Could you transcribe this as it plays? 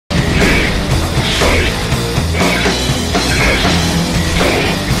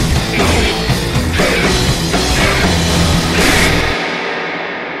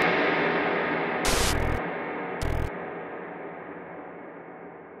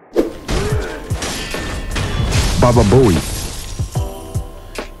Baba Booey.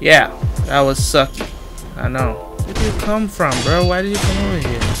 Yeah, that was sucky. I know. Where did you come from, bro? Why did you come over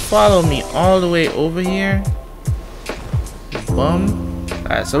here? Follow me all the way over here. Bum.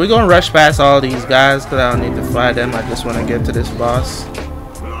 Alright, so we're gonna rush past all these guys because I don't need to fight them. I just want to get to this boss.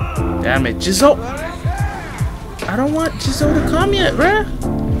 Damn it, Juzou! I don't want Juzou to come yet, bruh.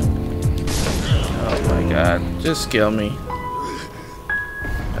 Oh my god, just kill me.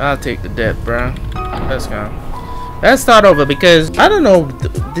 I'll take the death, bruh. Let's go. Let's start over because I don't know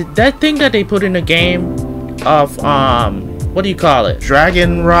that thing that they put in the game of what do you call it?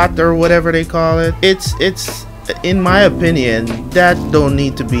 Dragon rot or whatever they call it. It's in my opinion that don't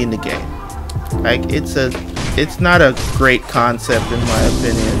need to be in the game. Like it's not a great concept in my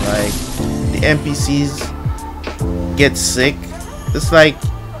opinion. Like the NPCs get sick. It's like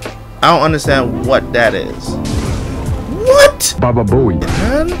I don't understand what that is. What? Baba Booey.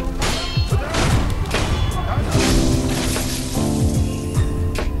 Man?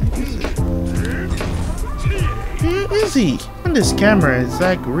 Where is he? On this camera, it's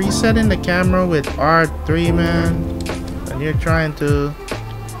like resetting the camera with R3, man. And you're trying to,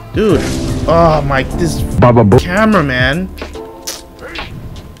 dude. Oh my, this Baba Booey. cameraman.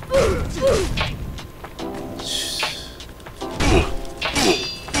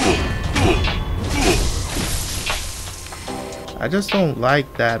 I just don't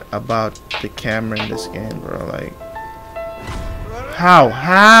like that about the camera in this game, bro. Like,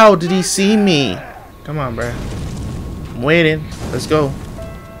 how did he see me? Come on, bro. I'm waiting. Let's go.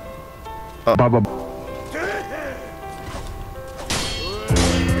 Oh. Baba.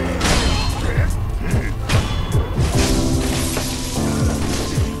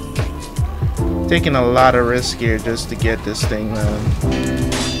 Taking a lot of risk here just to get this thing, man.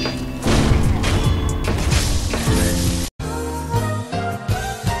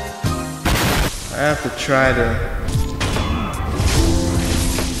 I have to try to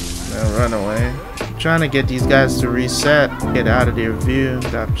run away. I'm trying to get these guys to reset, get out of their view,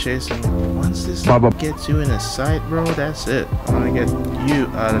 stop chasing me. Once this gets you in a sight, bro, that's it. I want to get you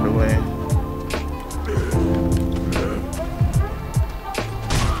out of the way.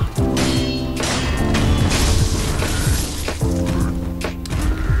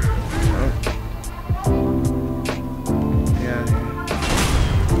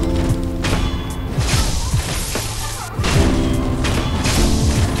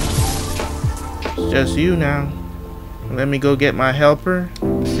 Just you now. Let me go get my helper.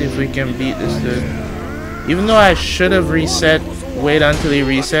 See if we can beat this dude. Even though I should have reset, wait until he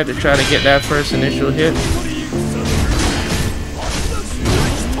reset to try to get that first initial hit.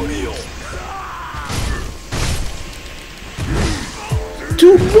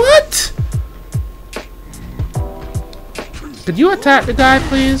 Dude, what? Could you attack the guy,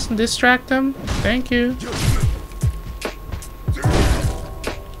 please? And distract him? Thank you.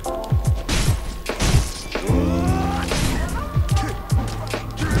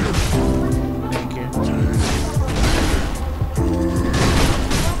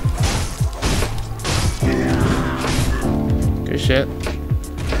 Shit.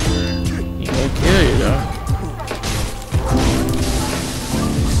 He won't kill you though.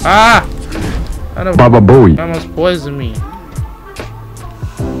 Ah! I don't. Baba Booey. Almost poisoned me.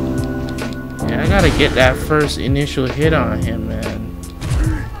 Yeah, I gotta get that first initial hit on him, man.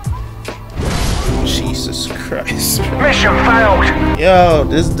 Jesus Christ. Mission failed. Yo,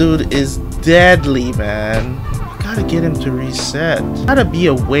 this dude is deadly, man. Gotta get him to reset. Gotta be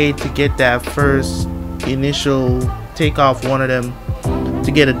a way to get that first initial. Take off one of them to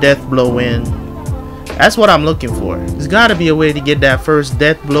get a death blow in. That's what I'm looking for. There's gotta be a way to get that first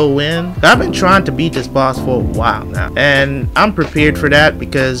death blow in. I've been trying to beat this boss for a while now, and I'm prepared for that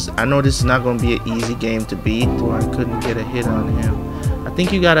because I know this is not going to be an easy game to beat. Or I couldn't get a hit on him. I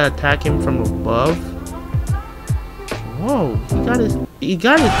think you gotta attack him from above. Whoa, he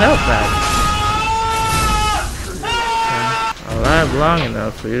got his health back. Alive long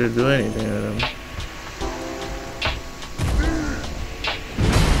enough for you to do anything with him.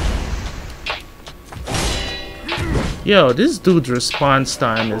 Yo, this dude's response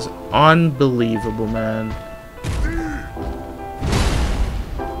time is unbelievable, man.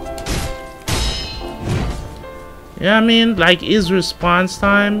 Yeah, I mean, like his response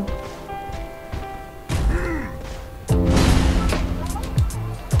time.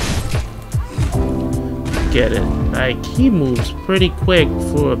 Get it? Like he moves pretty quick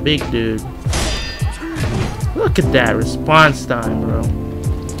for a big dude. Look at that response time, bro.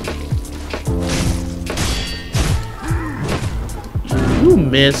 You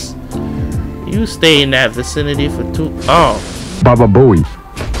miss. You stay in that vicinity for too. Oh. Baba Booey.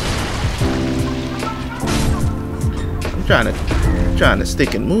 trying to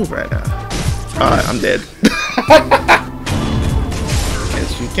stick and move right now. Alright, I'm dead.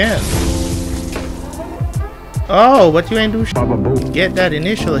 Yes, you can. Oh, but you ain't do shit. Get that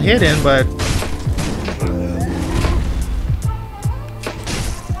initial hit in, but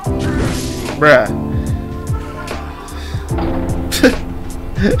bruh.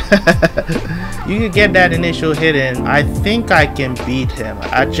 You could get that initial hit in. I think I can beat him.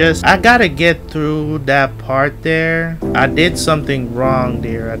 I gotta get through that part there. I did something wrong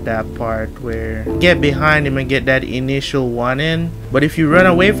there at that part where get behind him and get that initial one in. But if you run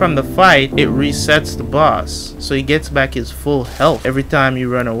away from the fight, it resets the boss. So he gets back his full health every time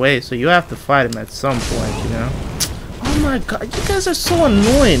you run away. So you have to fight him at some point, you know? Oh my god, you guys are so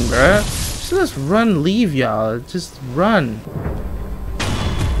annoying, bruh. Just run, leave y'all. Just run.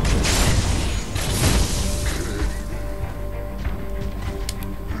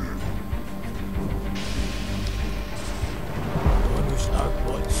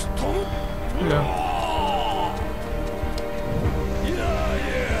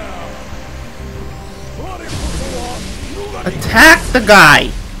 Attack the guy!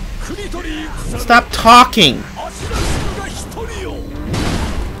 Stop talking!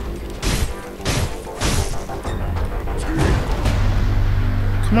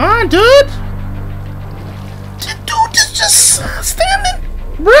 Come on, dude! Dude is just standing!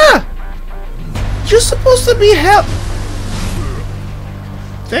 Bruh! You're supposed to be help.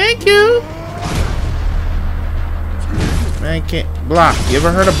 Thank you! Man, can't block. You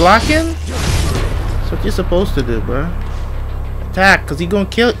ever heard of blocking? That's what you're supposed to do, bruh. Attack, cause he gonna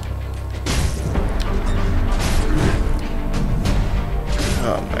kill.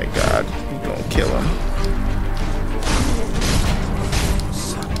 Oh my god, he gonna kill him.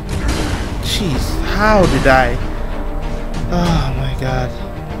 Jeez, how did I? Oh my god.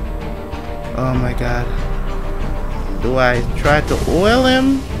 Oh my god. Do I try to oil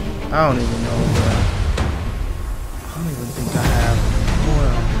him? I don't even know, bro. I don't even think I have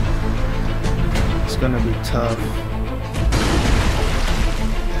oil. It's gonna be tough.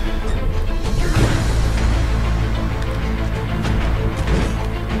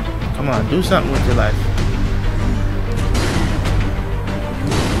 Come on, do something with your life.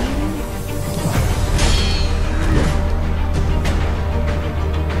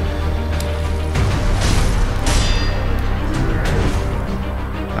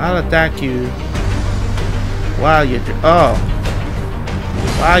 I'll attack you while you're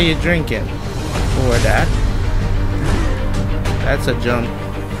while you're drinking. Or that. That's a jump.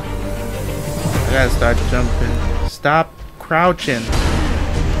 I gotta start jumping. Stop crouching.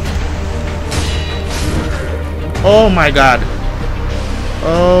 Oh my god.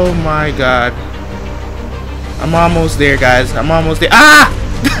 Oh my god. I'm almost there, guys. I'm almost there. Ah!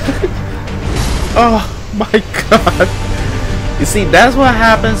 Oh my god. You see, that's what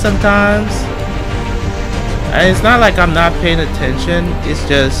happens sometimes. And it's not like I'm not paying attention. It's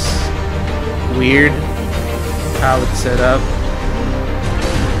just weird how it's set up.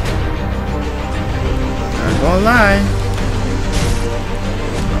 Not gonna lie.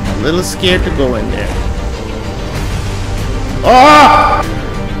 I'm a little scared to go in there. Oh!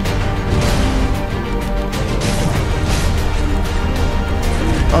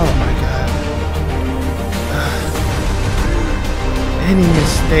 Oh my god. Any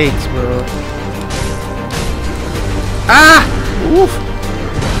mistakes, bro? Ah! Oof!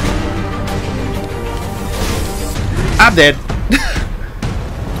 I'm dead.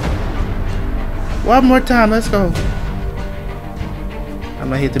 One more time, let's go. I'm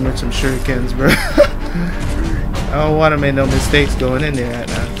gonna hit them with some shurikens, bro. I don't want to make no mistakes going in there right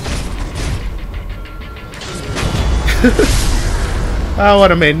now. I don't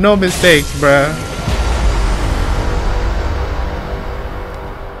want to make no mistakes, bruh.